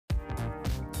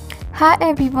Hi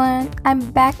everyone, I'm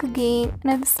back again.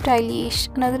 Another stylish,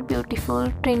 another beautiful,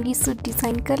 trendy suit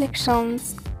design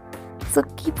collections. So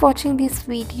keep watching this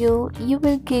video. You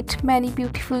will get many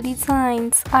beautiful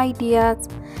designs, ideas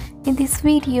in this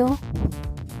video.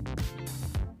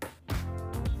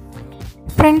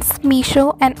 Friends,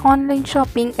 Meesho, an online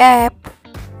shopping app.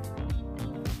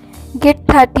 Get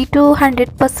 30 to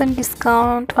 100%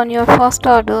 discount on your first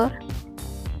order.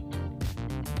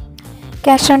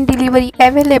 Cash on delivery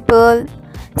available,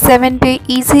 7-day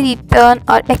easy return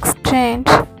or exchange.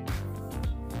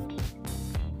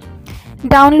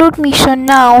 Download Meesho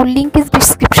now, link is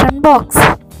description box.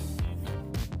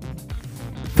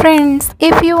 Friends,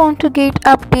 if you want to get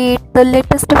update the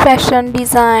latest fashion,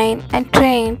 design and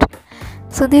trend,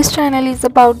 so this channel is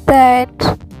about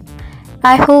that.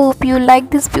 I hope you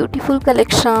like this beautiful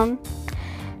collection.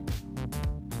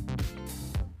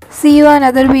 See you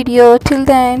another video. Till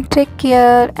then, take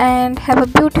care and have a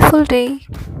beautiful day.